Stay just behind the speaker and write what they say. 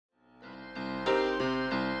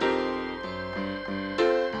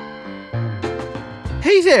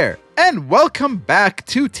Hey there, and welcome back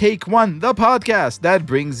to Take One, the podcast that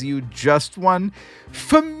brings you just one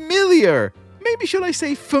familiar, maybe should I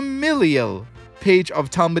say familial, page of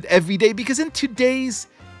Talmud every day, because in today's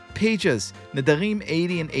pages, Nedarim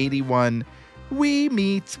 80 and 81, we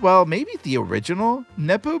meet, well, maybe the original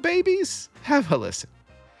Nepo babies? Have a listen.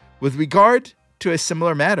 With regard to a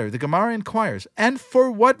similar matter, the Gemara inquires, and for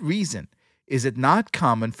what reason is it not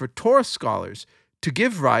common for Torah scholars to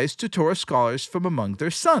give rise to Torah scholars from among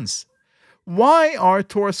their sons? Why are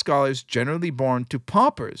Torah scholars generally born to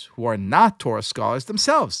paupers who are not Torah scholars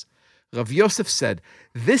themselves? Rav Yosef said,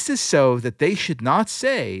 this is so that they should not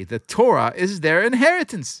say that Torah is their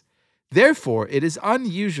inheritance. Therefore, it is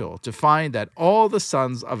unusual to find that all the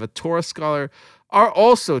sons of a Torah scholar are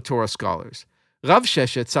also Torah scholars. Rav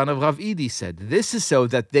Sheshet, son of Rav Idi, said, this is so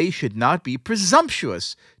that they should not be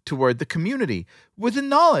presumptuous toward the community, with the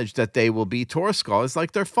knowledge that they will be Torah scholars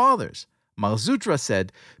like their fathers. Mar Zutra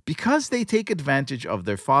said, because they take advantage of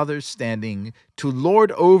their father's standing to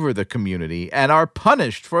lord over the community and are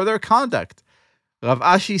punished for their conduct. Rav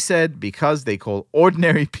Ashi said, because they call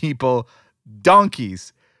ordinary people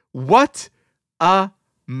donkeys. What a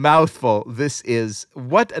mouthful this is.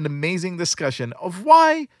 What an amazing discussion of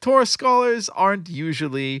why Torah scholars aren't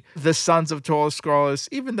usually the sons of Torah scholars,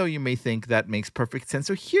 even though you may think that makes perfect sense.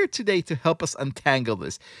 So here today to help us untangle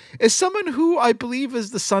this is someone who I believe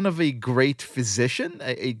is the son of a great physician,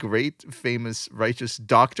 a great famous righteous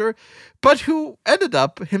doctor, but who ended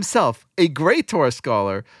up himself a great Torah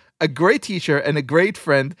scholar, a great teacher, and a great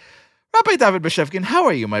friend. Rabbi David Bashevkin, how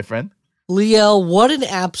are you, my friend? Liel, what an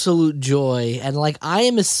absolute joy. And I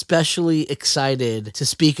am especially excited to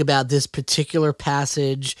speak about this particular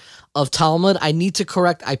passage of Talmud. I need to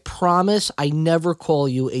correct, I promise I never call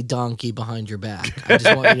you a donkey behind your back. I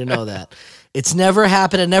just want you to know that. It's never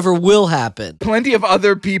happened and never will happen. Plenty of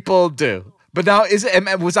other people do. But now,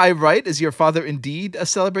 was I right? Is your father indeed a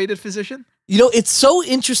celebrated physician? You know, it's so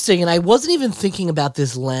interesting, and I wasn't even thinking about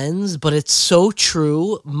this lens, but it's so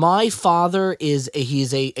true. My father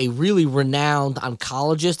he's a really renowned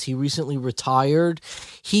oncologist. He recently retired.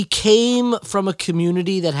 He came from a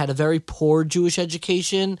community that had a very poor Jewish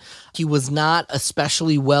education. He was not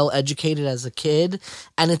especially well educated as a kid.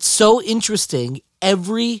 And it's so interesting.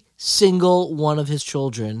 Every single one of his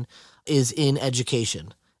children is in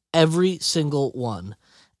education. Every single one.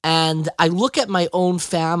 And I look at my own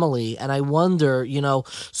family and I wonder,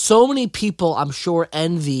 so many people I'm sure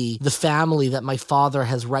envy the family that my father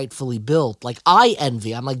has rightfully built. I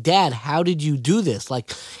envy. I'm like, Dad, how did you do this?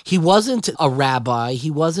 He wasn't a rabbi. He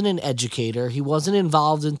wasn't an educator. He wasn't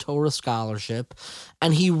involved in Torah scholarship.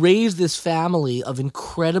 And he raised this family of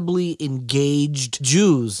incredibly engaged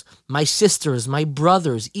Jews. My sisters, my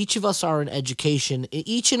brothers, each of us are in education,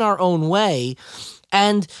 each in our own way.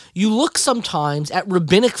 And you look sometimes at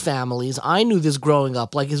rabbinic families. I knew this growing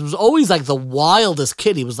up. It was always the wildest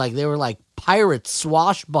kid. He was they were pirates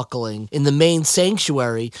swashbuckling in the main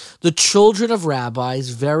sanctuary. The children of rabbis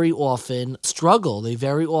very often struggle. They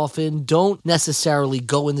very often don't necessarily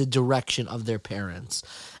go in the direction of their parents.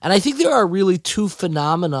 And I think there are really two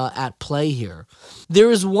phenomena at play here. There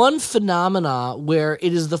is one phenomena where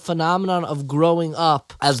it is the phenomenon of growing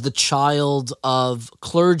up as the child of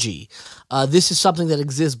clergy. This is something that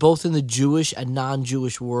exists both in the Jewish and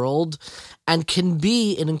non-Jewish world and can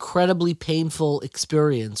be an incredibly painful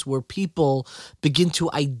experience where people begin to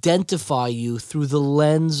identify you through the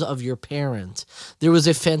lens of your parent. There was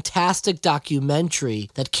a fantastic documentary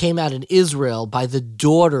that came out in Israel by the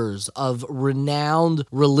daughters of renowned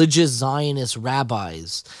religious Zionist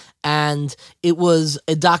rabbis. And it was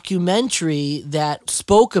a documentary that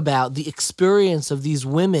spoke about the experience of these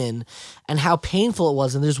women and how painful it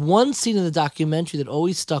was. And there's one scene in the documentary that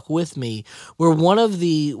always stuck with me where one of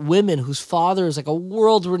the women whose father is a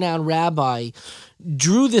world-renowned rabbi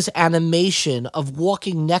drew this animation of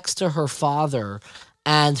walking next to her father,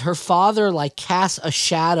 and her father casts a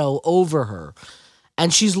shadow over her.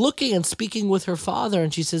 And she's looking and speaking with her father,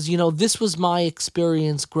 and she says, this was my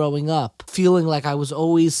experience growing up, feeling like I was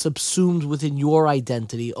always subsumed within your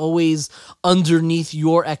identity, always underneath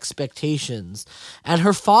your expectations. And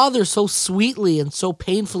her father so sweetly and so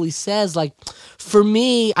painfully says, for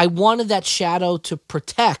me, I wanted that shadow to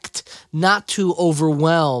protect, not to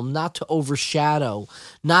overwhelm, not to overshadow,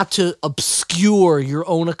 not to obscure your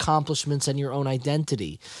own accomplishments and your own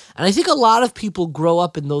identity. And I think a lot of people grow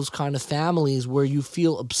up in those kind of families where you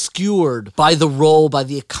feel obscured by the role, by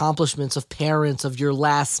the accomplishments of parents, of your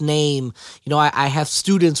last name. I have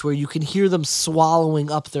students where you can hear them swallowing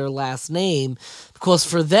up their last name because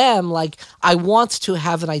for them, I want to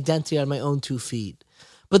have an identity on my own 2 feet.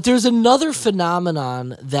 But there's another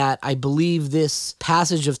phenomenon that I believe this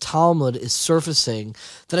passage of Talmud is surfacing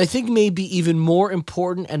that I think may be even more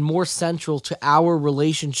important and more central to our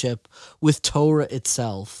relationship with Torah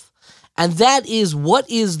itself. And that is, what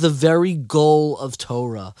is the very goal of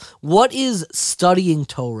Torah? What is studying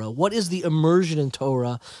Torah? What is the immersion in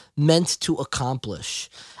Torah meant to accomplish?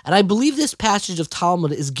 And I believe this passage of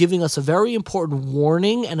Talmud is giving us a very important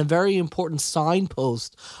warning and a very important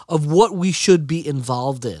signpost of what we should be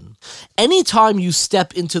involved in. Anytime you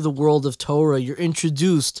step into the world of Torah, you're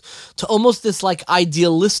introduced to almost this like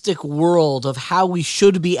idealistic world of how we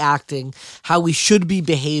should be acting, how we should be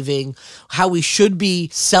behaving, how we should be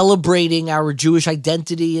celebrating our Jewish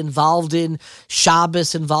identity, involved in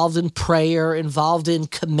Shabbos, involved in prayer, involved in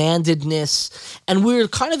commandedness. And we're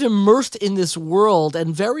kind of immersed in this world,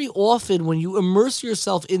 and very often when you immerse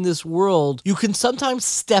yourself in this world, you can sometimes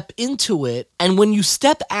step into it, and when you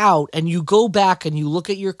step out and you go back and you look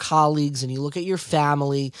at your colleagues and you look at your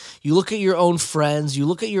family, you look at your own friends, you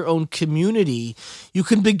look at your own community, you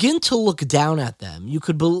can begin to look down at them. You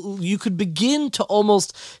could begin to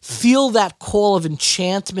almost feel that call of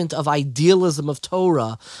enchantment, of idealism of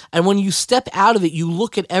Torah, and when you step out of it, you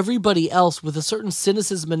look at everybody else with a certain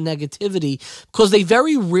cynicism and negativity, because they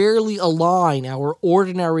very rarely align. Our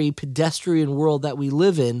ordinary pedestrian world that we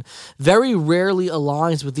live in very rarely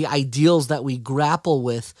aligns with the ideals that we grapple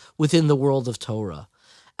with within the world of Torah.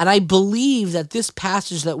 And I believe that this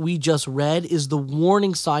passage that we just read is the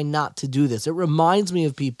warning sign not to do this. It reminds me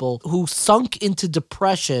of people who sunk into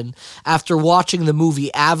depression after watching the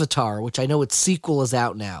movie Avatar, which I know its sequel is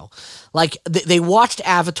out now. Like, they watched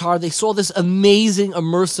Avatar, they saw this amazing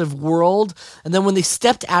immersive world, and then when they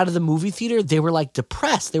stepped out of the movie theater, they were like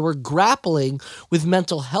depressed. They were grappling with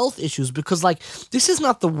mental health issues because, like, this is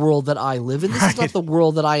not the world that I live in. This is not the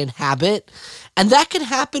world that I inhabit. And that can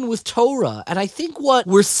happen with Torah. And I think what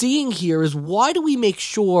we're seeing here is, why do we make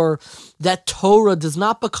sure that Torah does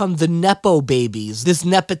not become the Nepo babies, this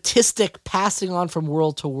nepotistic passing on from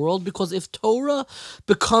world to world? Because if Torah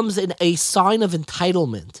becomes a sign of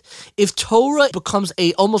entitlement, if Torah becomes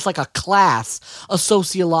almost like a class, a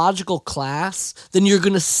sociological class, then you're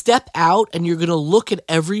going to step out and you're going to look at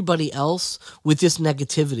everybody else with this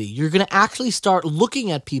negativity. You're going to actually start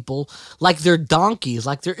looking at people like they're donkeys,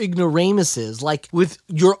 like they're ignoramuses, like with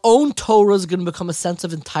your own Torah is going to become a sense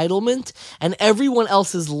of entitlement, and everyone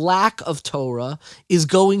else's lack of Torah is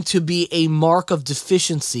going to be a mark of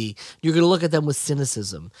deficiency. You're going to look at them with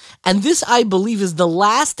cynicism. And this, I believe, is the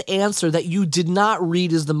last answer that you did not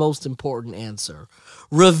read is the most important answer.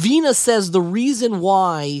 Ravina says the reason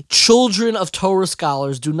why children of Torah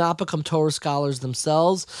scholars do not become Torah scholars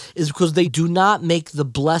themselves is because they do not make the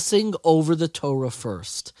blessing over the Torah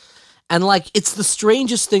first. And like, it's the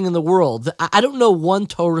strangest thing in the world. I don't know one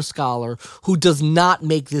Torah scholar who does not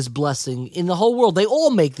make this blessing in the whole world. They all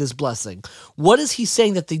make this blessing. What is he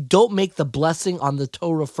saying? That they don't make the blessing on the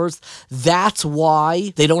Torah first? That's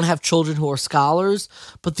why they don't have children who are scholars?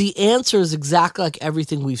 But the answer is exactly like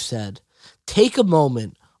everything we've said. Take a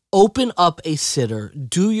moment, open up a siddur,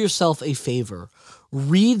 do yourself a favor,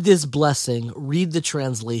 read this blessing, read the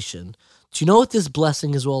translation. Do you know what this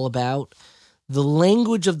blessing is all about? The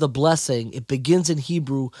language of the blessing, it begins in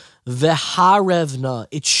Hebrew, veharevna.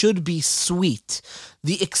 It should be sweet.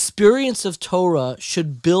 The experience of Torah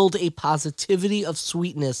should build a positivity of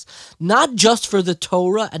sweetness, not just for the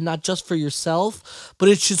Torah and not just for yourself, but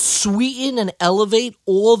it should sweeten and elevate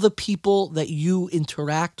all the people that you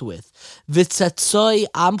interact with. V'tzetzoi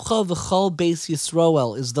amcha v'chol beis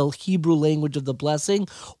Yisroel is the Hebrew language of the blessing.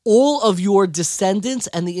 All of your descendants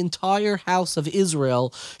and the entire house of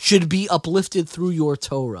Israel should be uplifted through your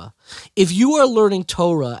Torah. If you are learning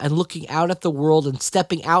Torah and looking out at the world and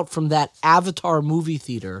stepping out from that Avatar movie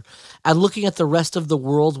theater and looking at the rest of the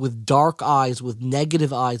world with dark eyes, with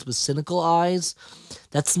negative eyes, with cynical eyes,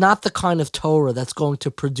 that's not the kind of Torah that's going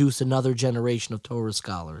to produce another generation of Torah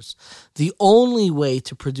scholars. The only way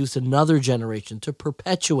to produce another generation, to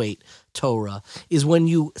perpetuate Torah, is when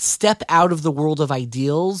you step out of the world of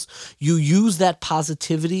ideals, you use that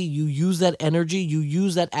positivity, you use that energy, you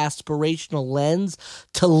use that aspirational lens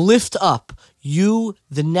to lift up you,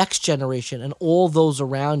 the next generation, and all those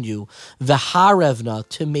around you, v'harevna,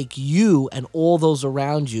 to make you and all those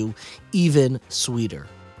around you even sweeter.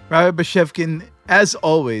 Rabbi Bashevkin, as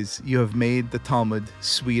always, you have made the Talmud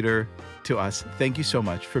sweeter to us. Thank you so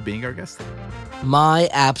much for being our guest today. My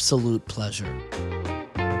absolute pleasure.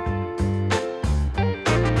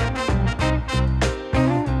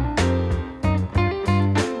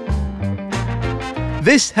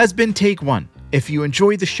 This has been Take One, If you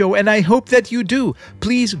enjoy the show, and I hope that you do,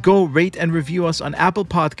 please go rate and review us on Apple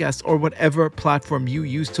Podcasts or whatever platform you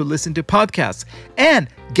use to listen to podcasts. And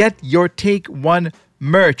get your Take One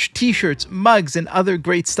merch, t-shirts, mugs, and other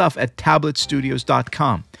great stuff at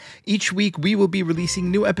tabletstudios.com. Each week, we will be releasing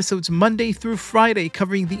new episodes Monday through Friday,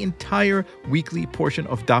 covering the entire weekly portion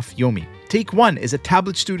of Daf Yomi. Take One is a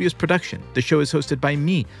Tablet Studios production. The show is hosted by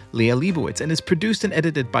me, Leah Leibowitz, and is produced and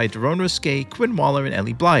edited by Daron Ruskay, Quinn Waller, and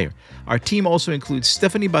Ellie Blyer. Our team also includes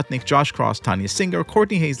Stephanie Butnick, Josh Cross, Tanya Singer,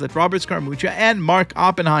 Courtney Hazlett, Robert Scaramuccia, and Mark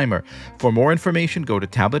Oppenheimer. For more information, go to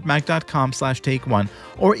tabletmag.com/takeone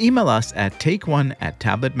or email us at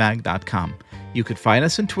takeone@tabletmag.com. You could find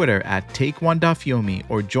us on Twitter at TakeOneDafyomi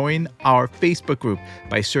or join our Facebook group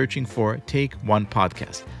by searching for Take One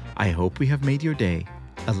Podcast. I hope we have made your day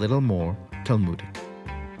a little more Talmudic.